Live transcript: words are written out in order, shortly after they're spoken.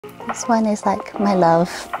This one is like my love,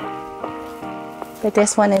 but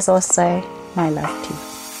this one is also my love too.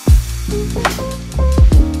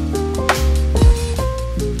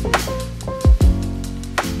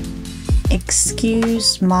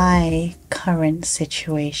 Excuse my current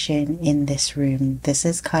situation in this room. This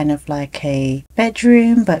is kind of like a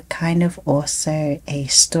bedroom, but kind of also a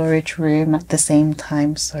storage room at the same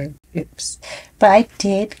time, so oops. But I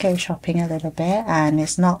did go shopping a little bit, and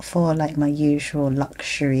it's not for like my usual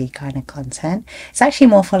luxury kind of content. It's actually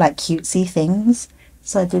more for like cutesy things.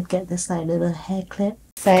 So I did get this like little hair clip.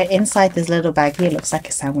 So inside this little baggie, it looks like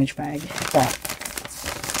a sandwich bag, but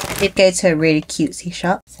I did go to a really cutesy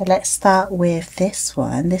shop. So let's start with this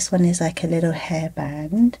one. This one is like a little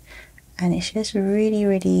hairband, and it's just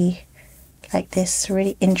really like this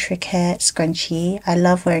really intricate scrunchie. I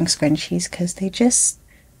love wearing scrunchies because they just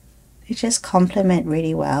complement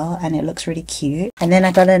really well, and it looks really cute. And then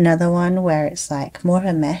I got another one where it's like more of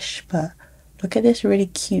a mesh, but look at this really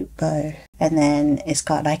cute bow. And then it's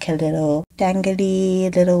got like a little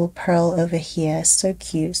dangly little pearl over here. So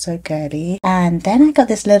cute, so girly. And then I got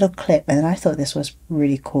this little clip, and I thought this was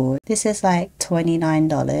really cool. This is like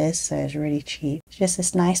 $29, so it's really cheap. It's just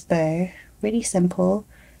this nice bow, really simple.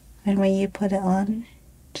 And when you put it on,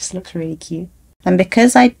 it just looks really cute. And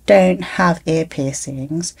because I don't have ear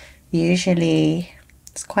piercings, usually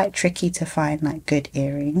it's quite tricky to find like good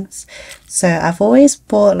earrings. So I've always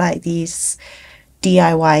bought like these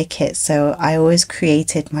DIY kits. So I always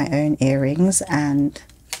created my own earrings, and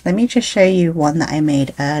let me just show you one that I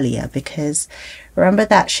made earlier, because remember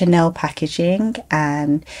that Chanel packaging,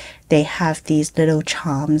 and they have these little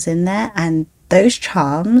charms in there, and those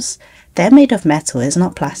charms, they're made of metal, it's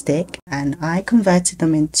not plastic, and I converted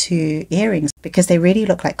them into earrings because they really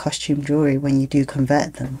look like costume jewelry when you do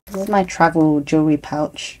convert them. This is my travel jewelry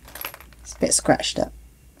pouch. It's a bit scratched up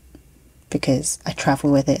because I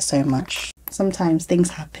travel with it so much. Sometimes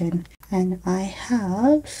things happen. And I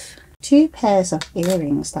have 2 pairs of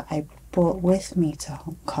earrings that I brought with me to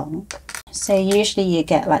Hong Kong. So usually you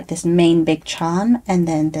get like this main big charm, and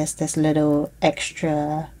then there's this little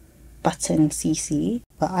extra button CC,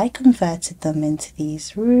 but I converted them into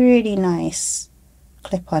these really nice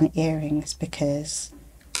clip-on earrings because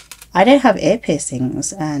I don't have ear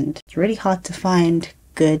piercings, and it's really hard to find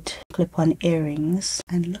good clip-on earrings.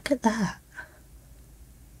 And look at that,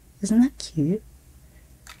 isn't that cute?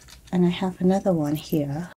 And I have another one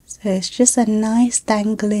here, so it's just a nice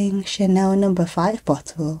dangling Chanel No. 5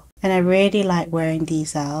 bottle, and I really like wearing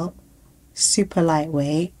these out. Super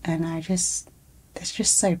lightweight, and it's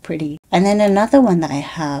just so pretty. And then another one that I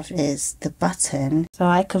have is the button. So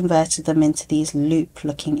I converted them into these loop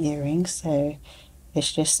looking earrings. So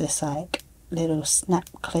it's just this like little snap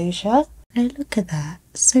closure. And look at that,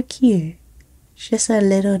 so cute. It's just a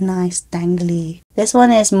little nice dangly. This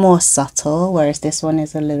one is more subtle, whereas this one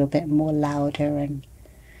is a little bit more louder and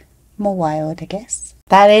more wild, I guess.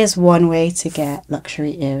 That is one way to get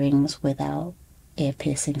luxury earrings without ear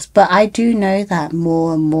piercings, but I do know that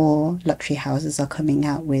more and more luxury houses are coming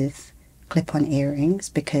out with clip-on earrings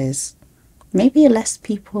because maybe less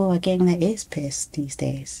people are getting their ears pierced these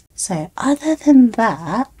days. So other than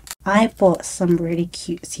that, I bought some really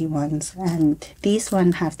cutesy ones, and these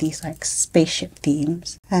ones have these like spaceship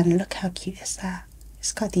themes, and look how cute is that.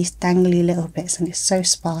 It's got these dangly little bits, and it's so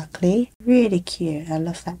sparkly, really cute. I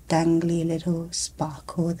love that dangly little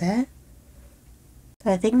sparkle there.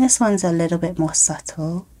 So I think this one's a little bit more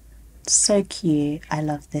subtle. So cute. I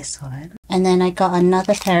love this one. And then I got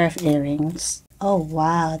another pair of earrings. Oh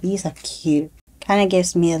wow, these are cute. Kind of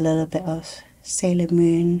gives me a little bit of Sailor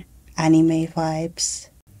Moon anime vibes.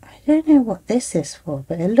 I don't know what this is for,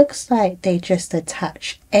 but it looks like they just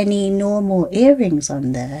attach any normal earrings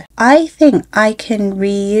on there. I think I can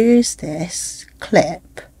reuse this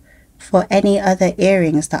clip for any other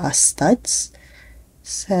earrings that are studs.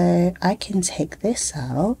 So I can take this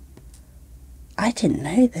out. I didn't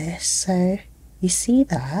know this, so you see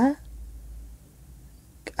that?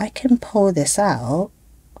 I can pull this out,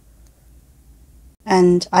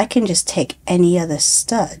 and I can just take any other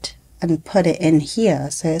stud and put it in here.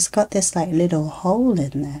 So it's got this like little hole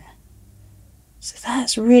in there. So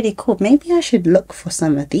that's really cool. Maybe I should look for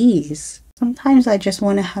some of these. Sometimes I just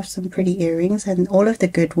want to have some pretty earrings, and all of the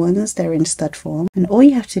good ones, they're in stud form. And all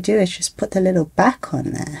you have to do is just put the little back on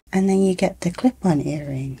there, and then you get the clip-on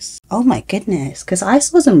earrings. Oh my goodness, because I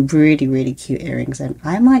saw some really cute earrings, and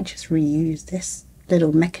I might just reuse this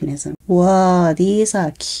little mechanism. Whoa, these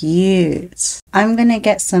are cute. I'm gonna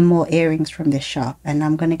get some more earrings from this shop, and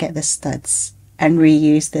I'm gonna get the studs and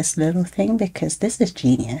reuse this little thing because this is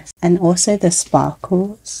genius. And also the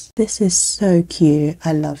sparkles. This is so cute.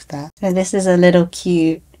 I love that. So this is a little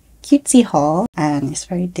cute cutesy haul, and it's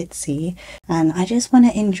very ditzy, and I just want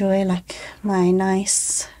to enjoy like my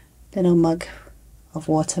nice little mug of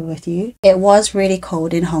water with you. It was really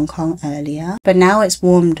cold in Hong Kong earlier, but now it's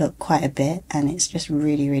warmed up quite a bit and it's just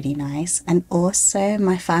really nice. And also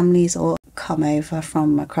my family's all come over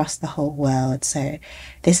from across the whole world, so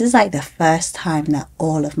this is like the first time that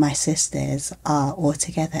all of my sisters are all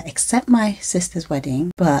together, except my sister's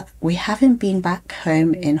wedding. But we haven't been back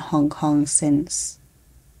home in Hong Kong since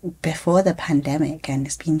before the pandemic, and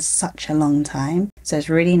it's been such a long time, so it's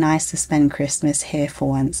really nice to spend Christmas here for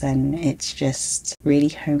once, and it's just really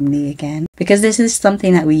homely again, because this is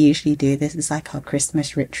something that we usually do. This is like our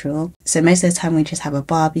Christmas ritual. So most of the time we just have a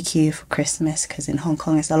barbecue for Christmas, because in Hong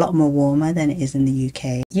Kong it's a lot more warmer than it is in the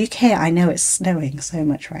UK. I know it's snowing so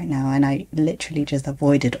much right now, and I literally just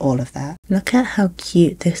avoided all of that. Look at how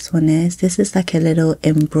cute this one is. This is like a little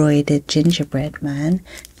embroidered gingerbread man.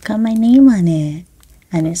 It's got my name on it.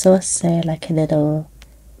 And it's also like a little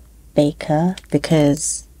baker,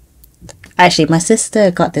 because actually my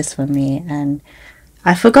sister got this for me, and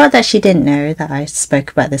I forgot that she didn't know that I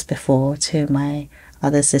spoke about this before to my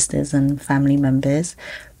other sisters and family members.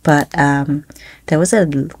 But there was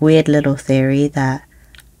a weird little theory that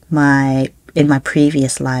in my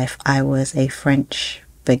previous life I was a French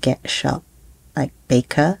baguette shop like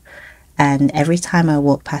baker. And every time I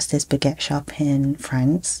walk past this baguette shop in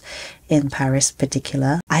France, in Paris in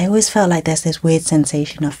particular, I always felt like there's this weird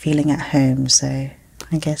sensation of feeling at home. So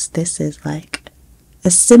I guess this is like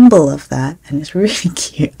a symbol of that, and it's really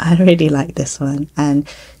cute. I really like this one. And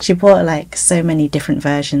she bought like so many different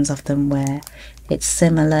versions of them where it's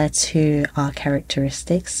similar to our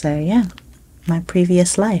characteristics. So yeah, my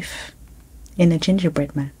previous life in a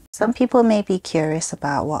gingerbread man. Some people may be curious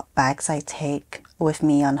about what bags I take with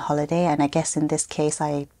me on holiday, and I guess in this case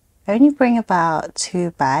I only bring about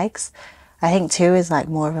 2 bags. I think 2 is like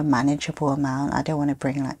more of a manageable amount. I don't want to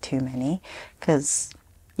bring like too many, because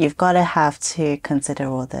you've got to have to consider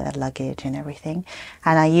all the luggage and everything.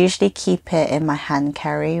 And I usually keep it in my hand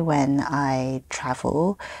carry when I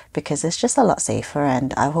travel, because it's just a lot safer.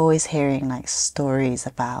 And I'm always hearing like stories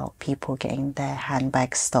about people getting their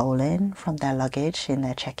handbags stolen from their luggage in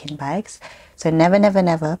their check-in bags. So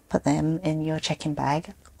never put them in your check-in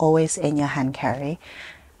bag, always in your hand carry.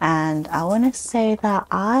 And I want to say that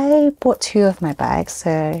I bought 2 of my bags.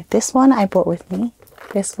 So this one I brought with me.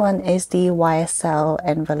 This one is the YSL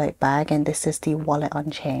envelope bag, and this is the wallet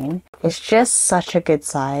on chain. It's just such a good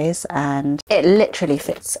size, and it literally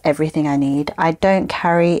fits everything I need. I don't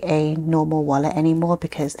carry a normal wallet anymore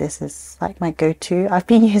because this is like my go-to. I've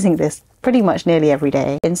been using this pretty much nearly every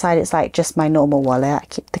day. Inside it's like just my normal wallet. I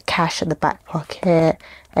keep the cash at the back pocket,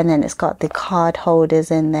 and then it's got the card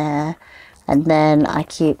holders in there, and then I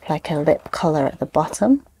keep like a lip color at the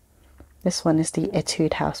bottom. This one is the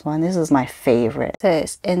Etude House one. This is my favorite. So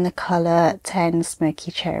it's in the color 10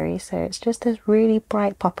 Smoky Cherry. So it's just this really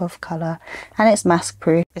bright pop of color, and it's mask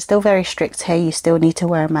proof. It's still very strict here. You still need to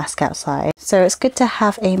wear a mask outside. So it's good to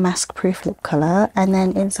have a mask proof lip color. And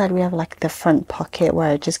then inside we have like the front pocket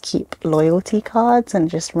where I just keep loyalty cards and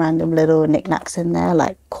just random little knickknacks in there,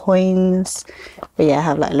 like coins. But yeah, I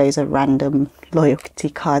have like loads of random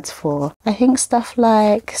loyalty cards for, I think, stuff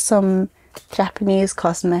like some Japanese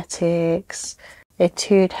cosmetics,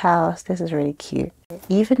 Etude House. This is really cute. It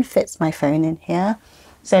even fits my phone in here.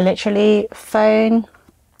 So literally phone,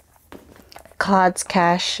 cards,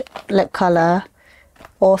 cash, lip color,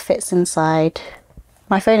 all fits inside.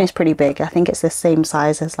 My phone is pretty big. I think it's the same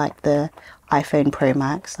size as like the iPhone Pro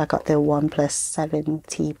Max. I got the OnePlus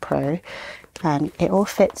 7T Pro, and it all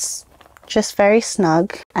fits just very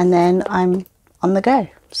snug, and then I'm on the go.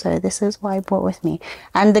 So this is what I brought with me.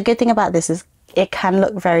 And the good thing about this is it can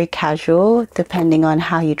look very casual depending on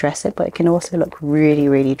how you dress it, but it can also look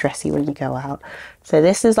really dressy when you go out. So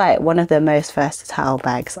this is like one of the most versatile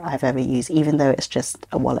bags I've ever used, even though it's just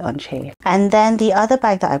a wallet on chain. And then the other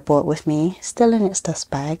bag that I brought with me, still in its dust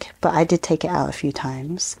bag, but I did take it out a few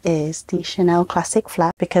times, is the Chanel Classic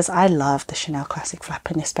Flap, because I love the Chanel Classic Flap,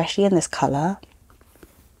 and especially in this color.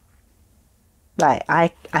 Like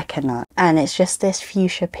I cannot. And it's just this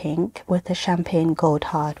fuchsia pink with the champagne gold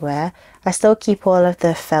hardware. I still keep all of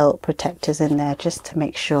the felt protectors in there just to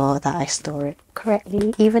make sure that I store it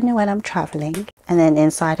correctly, even when I'm traveling. And then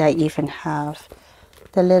inside I even have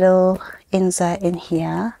the little insert in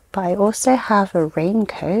here, but I also have a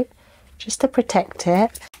raincoat just to protect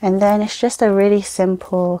it. And then it's just a really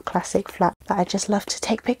simple classic flap that I just love to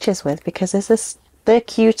take pictures with, because this is the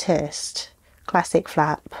cutest classic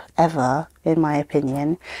flap ever, in my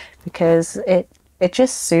opinion, because it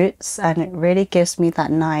just suits, and it really gives me that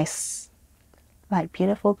nice like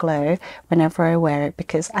beautiful glow whenever I wear it,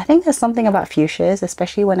 because I think there's something about fuchsias,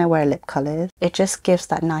 especially when I wear lip colors. It just gives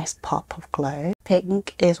that nice pop of glow.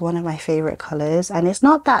 Pink is one of my favorite colors, and it's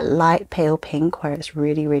not that light pale pink where it's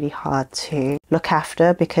really hard to look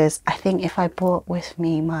after, because I think if I brought with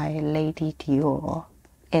me my Lady Dior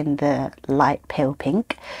in the light pale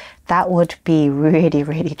pink, that would be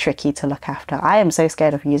really tricky to look after. I am so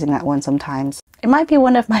scared of using that one sometimes. It might be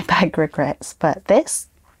one of my bag regrets, but this,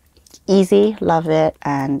 easy, love it,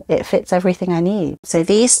 and it fits everything I need. So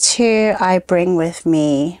these two I bring with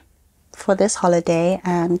me for this holiday,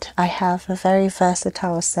 and I have a very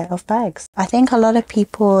versatile set of bags. I think a lot of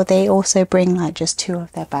people, they also bring like just 2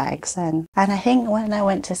 of their bags, and I think when I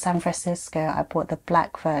went to San Francisco, I bought the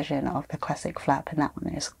black version of the classic flap, and that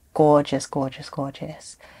one is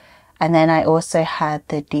gorgeous. And then I also had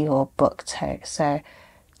the Dior book tote. So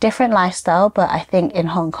different lifestyle, but I think in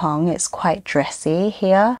Hong Kong it's quite dressy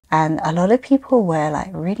here, and a lot of people wear like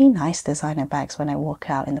really nice designer bags when I walk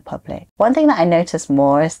out in the public. One thing that I noticed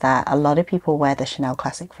more is that a lot of people wear the Chanel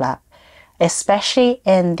classic flap, especially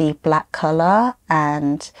in the black color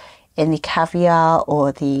and in the caviar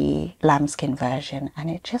or the lambskin version, and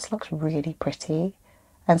it just looks really pretty.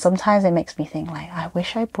 And sometimes it makes me think like, I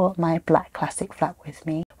wish I brought my black classic flap with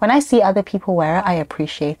me. When I see other people wear it, I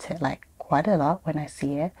appreciate it like quite a lot when I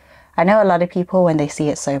see it. I know a lot of people, when they see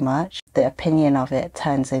it so much, the opinion of it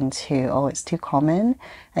turns into, oh, it's too common,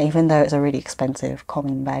 even though it's a really expensive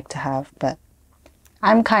common bag to have. But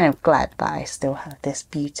I'm kind of glad that I still have this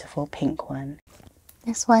beautiful pink one.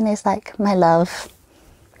 This one is like my love,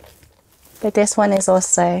 but this one is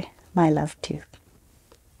also my love too.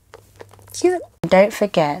 Cute. Don't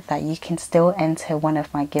forget that you can still enter one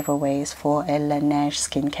of my giveaways for a Laneige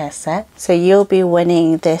skincare set. So you'll be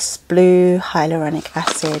winning this blue hyaluronic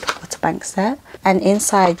acid water bank set, and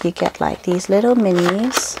inside you get like these little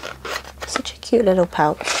minis. Such a cute little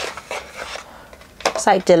pouch. It's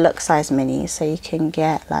like deluxe size minis, so you can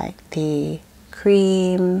get like the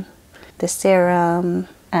cream, the serum,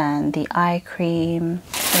 and the eye cream.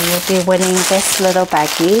 And you'll be winning this little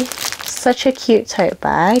baggie. Such a cute tote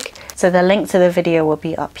bag. So the link to the video will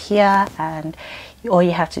be up here, and all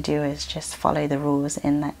you have to do is just follow the rules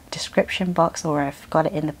in that description box, or I've got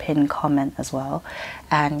it in the pinned comment as well.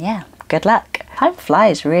 And yeah, good luck. Time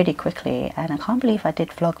flies really quickly, and I can't believe I did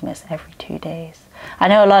Vlogmas every 2 days. I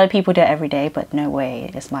know a lot of people do it every day, but no way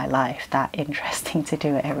is my life that interesting to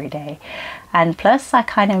do it every day. And plus I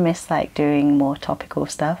kind of miss like doing more topical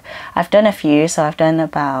stuff. I've done a few, so I've done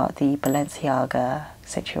about the Balenciaga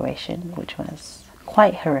situation, which was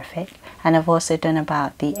quite horrific, and I've also done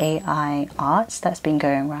about the AI arts that's been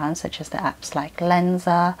going around, such as the apps like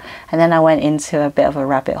Lensa, and then I went into a bit of a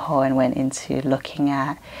rabbit hole and went into looking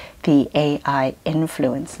at the AI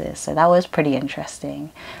influencers, so that was pretty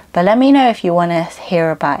interesting. But let me know if you want to hear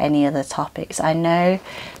about any other topics. I know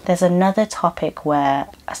there's another topic where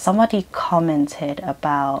somebody commented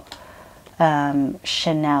about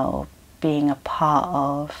Chanel being a part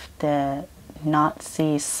of the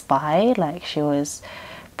Nazi spy, like she was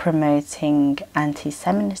promoting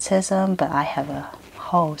anti-Semitism, but I have a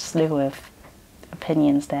whole slew of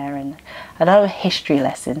opinions there and a lot of history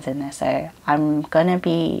lessons in there, so I'm gonna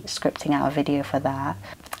be scripting out a video for that.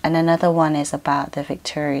 And another one is about the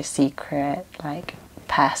Victoria's Secret like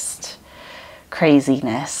past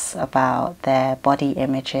craziness about their body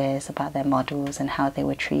images, about their models and how they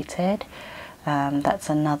were treated.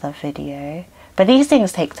 That's another video. But these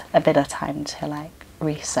things take a bit of time to like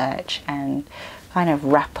research and kind of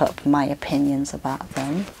wrap up my opinions about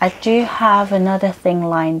them. I do have another thing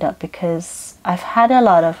lined up because I've had a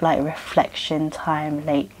lot of like reflection time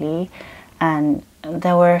lately, and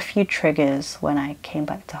there were a few triggers when I came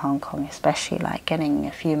back to Hong Kong, especially like getting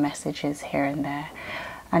a few messages here and there,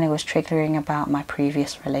 and it was triggering about my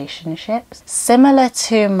previous relationships. Similar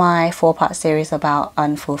to my 4-part series about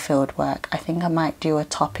unfulfilled work, I think I might do a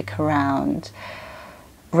topic around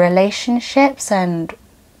relationships and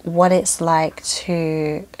what it's like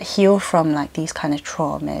to heal from like these kind of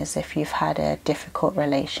traumas if you've had a difficult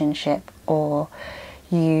relationship, or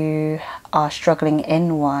you are struggling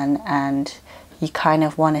in one and you kind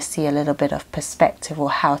of want to see a little bit of perspective, or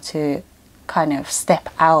how to kind of step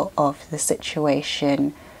out of the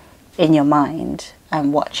situation in your mind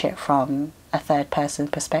and watch it from a third person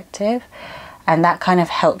perspective. And that kind of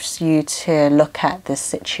helps you to look at this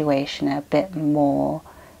situation a bit more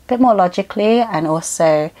logically, and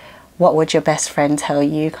also what would your best friend tell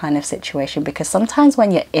you kind of situation, because sometimes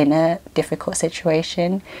when you're in a difficult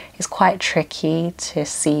situation it's quite tricky to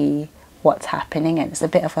see what's happening, and it's a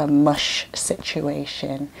bit of a mush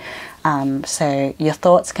situation. So your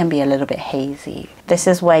thoughts can be a little bit hazy. This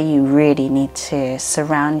is where you really need to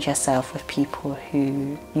surround yourself with people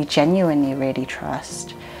who you genuinely really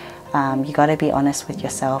trust. You got to be honest with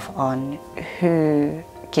yourself on who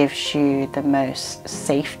gives you the most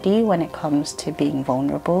safety when it comes to being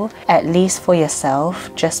vulnerable. At least for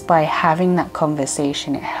yourself, just by having that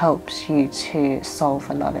conversation, it helps you to solve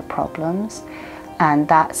a lot of problems. And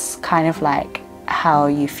that's kind of like how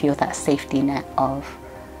you feel that safety net of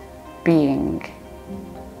being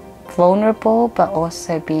vulnerable, but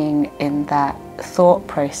also being in that thought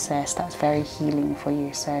process that's very healing for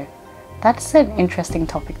you. So that's an interesting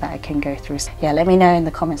topic that I can go through. Yeah, let me know in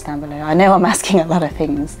the comments down below. I know I'm asking a lot of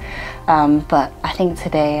things, but I think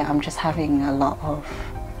today I'm just having a lot of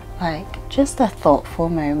like just a thoughtful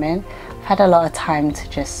moment. I've had a lot of time to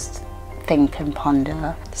just think and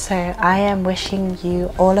ponder. So I am wishing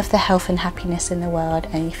you all of the health and happiness in the world,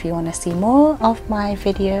 and if you want to see more of my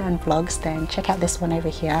video and vlogs, then check out this one over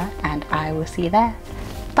here, and I will see you there.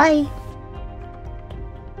 Bye!